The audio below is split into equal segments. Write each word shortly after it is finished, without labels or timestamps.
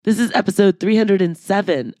This is episode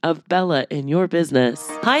 307 of Bella in Your Business.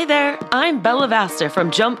 Hi there, I'm Bella Vasta from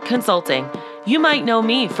Jump Consulting. You might know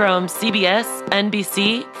me from CBS,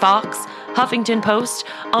 NBC, Fox, Huffington Post,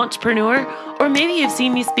 Entrepreneur, or maybe you've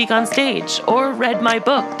seen me speak on stage or read my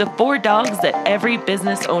book, The 4 Dogs That Every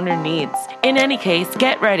Business Owner Needs. In any case,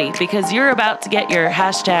 get ready because you're about to get your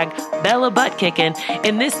hashtag Bella butt kicking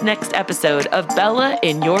in this next episode of Bella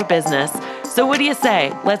in Your Business. So what do you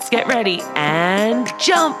say? Let's get ready and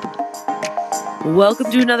jump.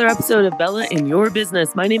 Welcome to another episode of Bella in Your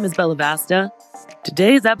Business. My name is Bella Vasta.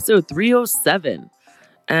 Today is episode 307,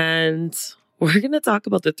 and we're going to talk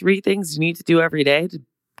about the 3 things you need to do every day to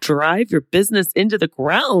drive your business into the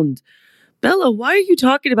ground. Bella, why are you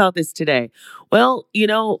talking about this today? Well, you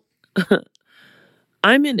know,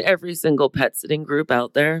 I'm in every single pet sitting group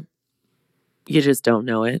out there. You just don't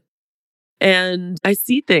know it. And I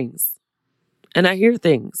see things. And I hear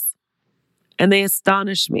things, and they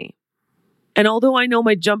astonish me. And although I know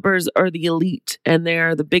my jumpers are the elite, and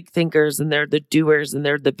they're the big thinkers, and they're the doers, and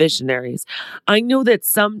they're the visionaries, I know that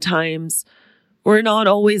sometimes we're not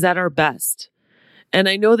always at our best. And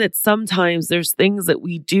I know that sometimes there's things that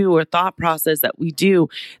we do or thought process that we do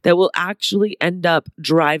that will actually end up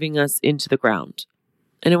driving us into the ground.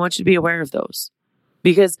 And I want you to be aware of those.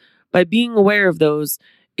 Because by being aware of those,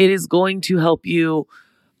 it is going to help you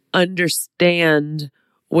understand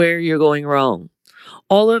where you're going wrong.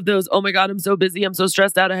 All of those, oh my God, I'm so busy, I'm so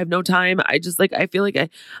stressed out, I have no time. I feel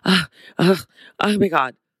like oh my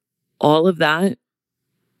God. All of that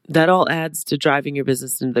all adds to driving your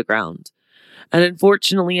business into the ground. And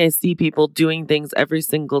unfortunately, I see people doing things every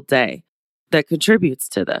single day that contributes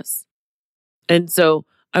to this. And so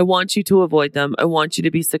I want you to avoid them. I want you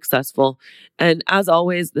to be successful. And as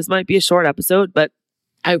always, this might be a short episode, but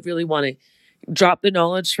I really want to drop the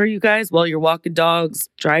knowledge for you guys while you're walking dogs,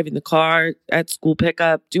 driving the car, at school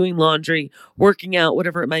pickup, doing laundry, working out,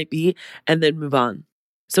 whatever it might be, and then move on.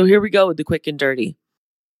 So here we go with the quick and dirty.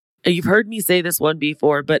 And you've heard me say this one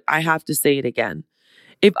before, but I have to say it again.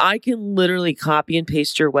 If I can literally copy and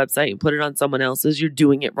paste your website and put it on someone else's, you're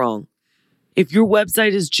doing it wrong. If your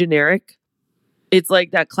website is generic, it's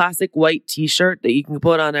like that classic white t-shirt that you can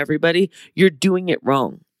put on everybody, you're doing it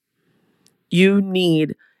wrong. You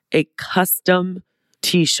need a custom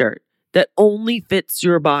t-shirt that only fits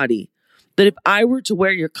your body. That if I were to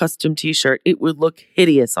wear your custom t-shirt, it would look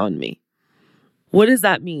hideous on me. What does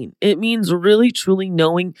that mean? It means really truly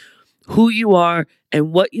knowing who you are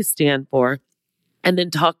and what you stand for, and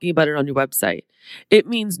then talking about it on your website. It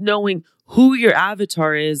means knowing who your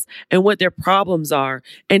avatar is and what their problems are,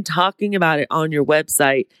 and talking about it on your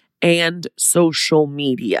website and social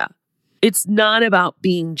media. It's not about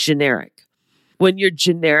being generic. When you're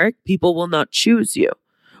generic, people will not choose you.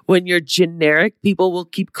 When you're generic, people will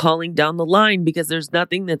keep calling down the line because there's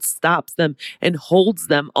nothing that stops them and holds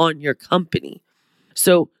them on your company.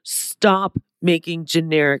 So stop making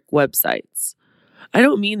generic websites. I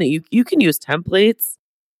don't mean that you can use templates,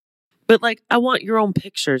 but I want your own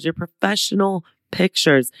pictures, your professional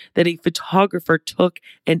pictures that a photographer took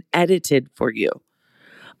and edited for you.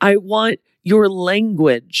 I want your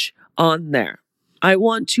language on there. I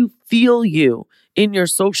want to feel you in your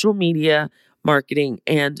social media marketing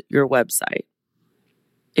and your website.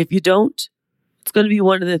 If you don't, it's going to be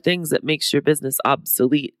one of the things that makes your business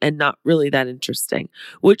obsolete and not really that interesting,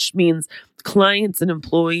 which means clients and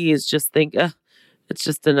employees just think, it's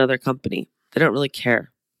just another company. They don't really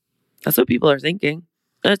care. That's what people are thinking.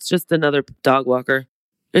 That's just another dog walker.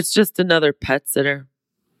 It's just another pet sitter.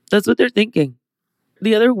 That's what they're thinking.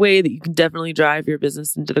 The other way that you can definitely drive your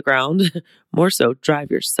business into the ground, more so drive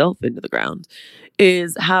yourself into the ground,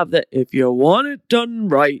 is have the if you want it done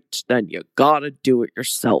right, then you gotta do it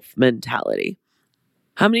yourself mentality.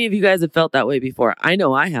 How many of you guys have felt that way before? I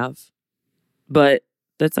know I have, but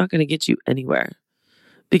that's not going to get you anywhere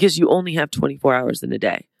because you only have 24 hours in a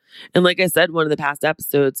day. And like I said, one of the past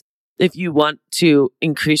episodes, if you want to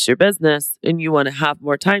increase your business and you want to have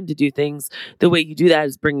more time to do things, the way you do that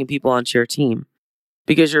is bringing people onto your team.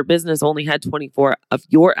 Because your business only had 24 of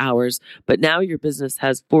your hours, but now your business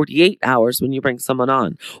has 48 hours when you bring someone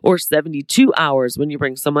on, or 72 hours when you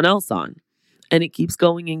bring someone else on. And it keeps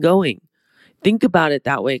going and going. Think about it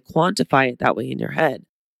that way. Quantify it that way in your head.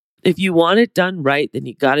 If you want it done right, then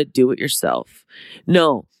you got to do it yourself.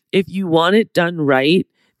 No, if you want it done right,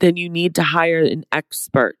 then you need to hire an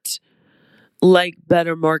expert like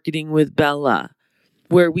Better Marketing with Bella,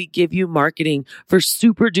 where we give you marketing for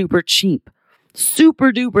super duper cheap.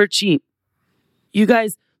 Super duper cheap. You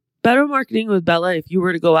guys, Better Marketing with Bella, if you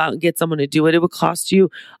were to go out and get someone to do it, it would cost you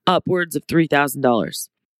upwards of $3,000.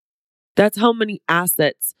 That's how many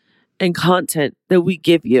assets and content that we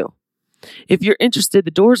give you. If you're interested,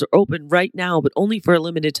 the doors are open right now, but only for a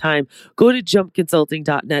limited time. Go to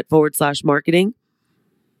jumpconsulting.net/marketing.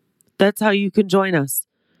 That's how you can join us.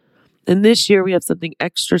 And this year we have something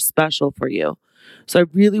extra special for you. So I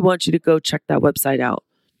really want you to go check that website out.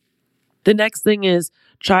 The next thing is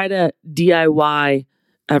try to DIY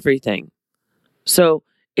everything. So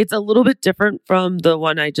it's a little bit different from the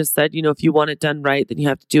one I just said. If you want it done right, then you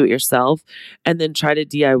have to do it yourself and then try to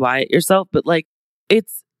DIY it yourself. But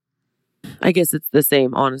I guess it's the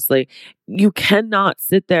same, honestly. You cannot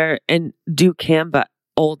sit there and do Canva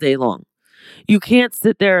all day long. You can't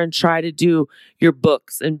sit there and try to do your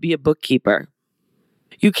books and be a bookkeeper.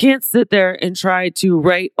 You can't sit there and try to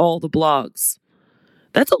write all the blogs.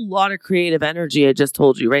 That's a lot of creative energy I just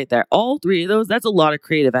told you right there. All three of those, that's a lot of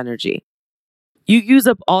creative energy. You use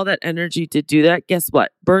up all that energy to do that. Guess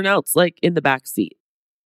what? Burnout's like in the back seat.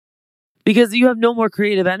 Because you have no more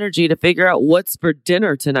creative energy to figure out what's for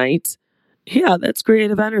dinner tonight. Yeah, that's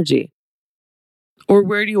creative energy. Or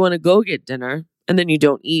where do you want to go get dinner? And then you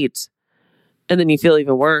don't eat. And then you feel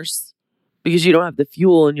even worse because you don't have the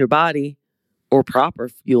fuel in your body or proper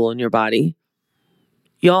fuel in your body.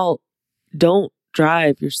 Y'all, don't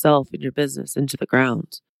drive yourself and your business into the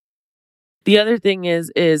ground. The other thing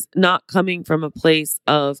is not coming from a place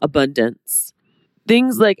of abundance.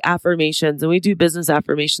 Things like affirmations, and we do business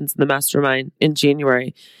affirmations in the mastermind in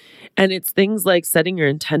January. And it's things like setting your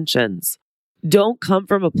intentions. Don't come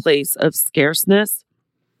from a place of scarceness.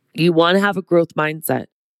 You want to have a growth mindset.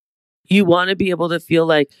 You want to be able to feel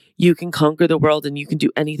like you can conquer the world and you can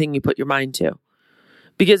do anything you put your mind to.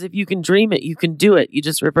 Because if you can dream it, you can do it. You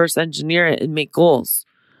just reverse engineer it and make goals.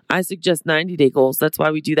 I suggest 90-day goals. That's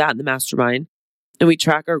why we do that in the mastermind. And we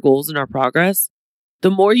track our goals and our progress.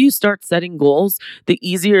 The more you start setting goals, the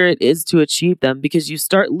easier it is to achieve them because you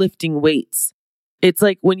start lifting weights. It's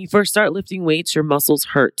like when you first start lifting weights, your muscles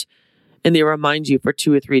hurt and they remind you for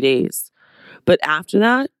 2 or 3 days. But after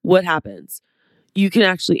that, what happens? You can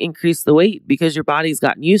actually increase the weight because your body's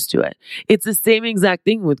gotten used to it. It's the same exact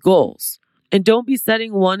thing with goals. And don't be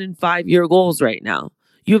setting 1 and 5 year goals right now.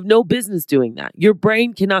 You have no business doing that. Your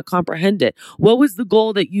brain cannot comprehend it. What was the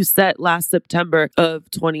goal that you set last September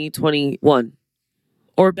of 2021?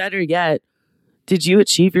 Or better yet, did you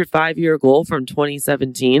achieve your 5-year goal from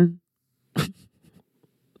 2017?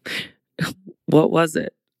 What was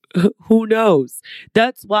it? Who knows?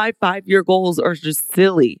 That's why 5-year goals are just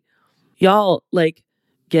silly. Y'all,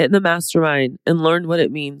 get in the mastermind and learn what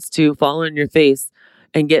it means to fall on your face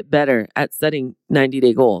and get better at setting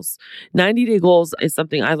 90-day goals. 90-day goals is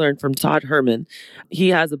something I learned from Todd Herman. He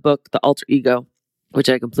has a book, The Alter Ego, which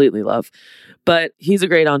I completely love. But he's a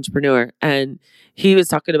great entrepreneur. And he was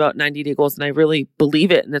talking about 90-day goals, and I really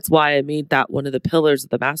believe it. And that's why I made that one of the pillars of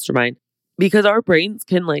the mastermind. Because our brains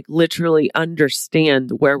can literally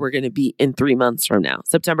understand where we're going to be in 3 months from now.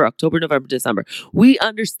 September, October, November, December. We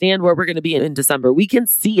understand where we're going to be in December. We can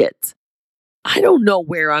see it. I don't know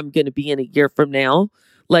where I'm going to be in a year from now.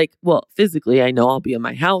 Physically, I know I'll be in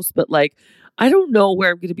my house, but I don't know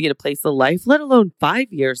where I'm going to be in a place of life, let alone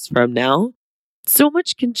 5 years from now. So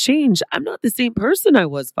much can change. I'm not the same person I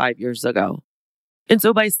was 5 years ago. And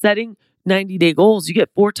so by setting 90-day goals, you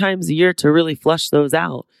get 4 times a year to really flush those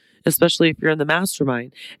out, especially if you're in the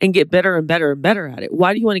mastermind, and get better and better and better at it.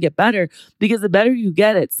 Why do you want to get better? Because the better you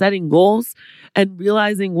get at setting goals and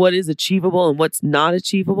realizing what is achievable and what's not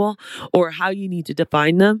achievable, or how you need to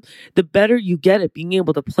define them, the better you get at being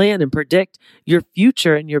able to plan and predict your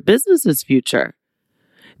future and your business's future.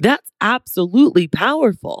 That's absolutely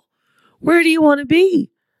powerful. Where do you want to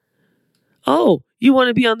be? Oh, you want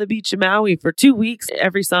to be on the beach in Maui for 2 weeks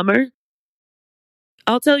every summer?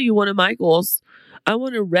 I'll tell you one of my goals. I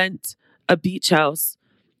want to rent a beach house,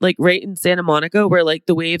 right in Santa Monica, where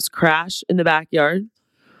the waves crash in the backyard.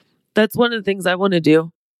 That's one of the things I want to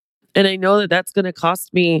do. And I know that that's going to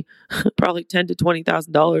cost me probably $10,000 to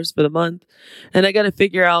 $20,000 for the month. And I got to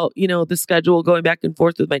figure out, the schedule going back and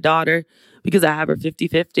forth with my daughter because I have her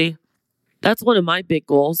 50-50. That's one of my big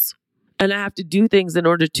goals. And I have to do things in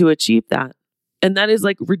order to achieve that. And that is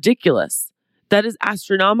ridiculous. That is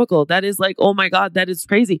astronomical. That is oh my God, that is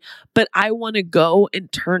crazy. But I want to go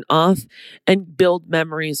and turn off and build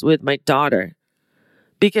memories with my daughter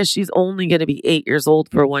because she's only going to be 8 years old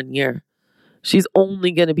for 1 year. She's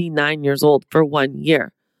only going to be 9 years old for 1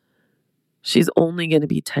 year. She's only going to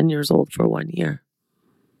be 10 years old for 1 year.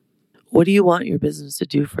 What do you want your business to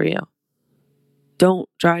do for you? Don't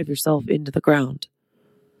drive yourself into the ground.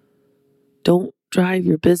 Don't drive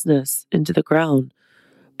your business into the ground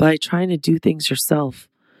by trying to do things yourself,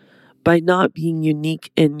 by not being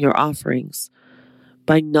unique in your offerings,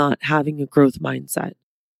 by not having a growth mindset.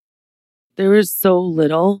 There is so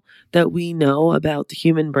little that we know about the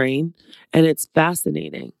human brain, and it's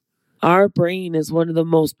fascinating. Our brain is one of the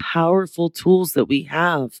most powerful tools that we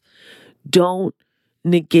have. Don't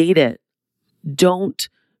negate it. Don't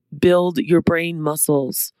build your brain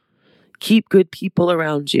muscles. Keep good people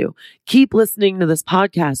around you. Keep listening to this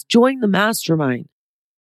podcast. Join the mastermind.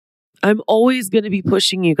 I'm always going to be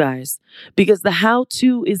pushing you guys because the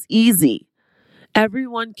how-to is easy.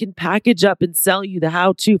 Everyone can package up and sell you the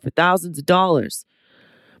how-to for thousands of dollars.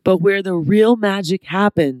 But where the real magic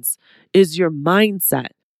happens is your mindset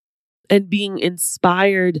and being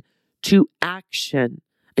inspired to action.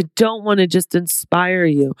 I don't want to just inspire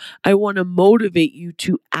you. I want to motivate you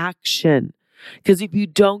to action. Because if you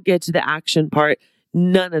don't get to the action part,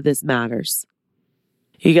 none of this matters.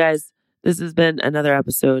 You guys, this has been another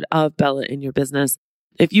episode of Bella in Your Business.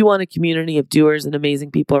 If you want a community of doers and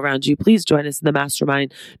amazing people around you, please join us in the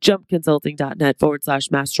mastermind,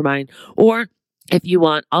 jumpconsulting.net/mastermind. Or if you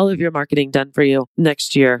want all of your marketing done for you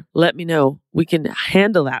next year, let me know. We can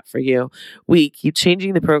handle that for you. We keep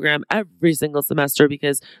changing the program every single semester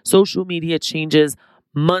because social media changes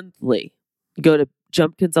monthly. Go to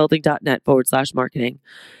jumpconsulting.net/marketing.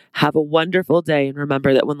 Have a wonderful day. And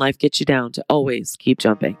remember that when life gets you down, to always keep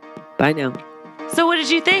jumping. Bye now. So what did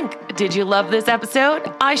you think? Did you love this episode?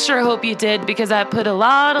 I sure hope you did because I put a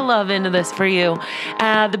lot of love into this for you.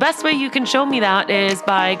 The best way you can show me that is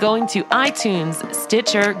by going to iTunes,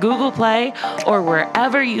 Stitcher, Google Play, or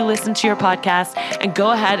wherever you listen to your podcast and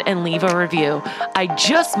go ahead and leave a review. I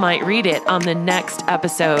just might read it on the next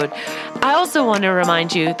episode. I also want to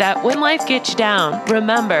remind you that when life gets you down,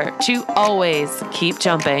 remember to always keep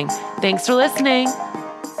jumping. Thanks for listening.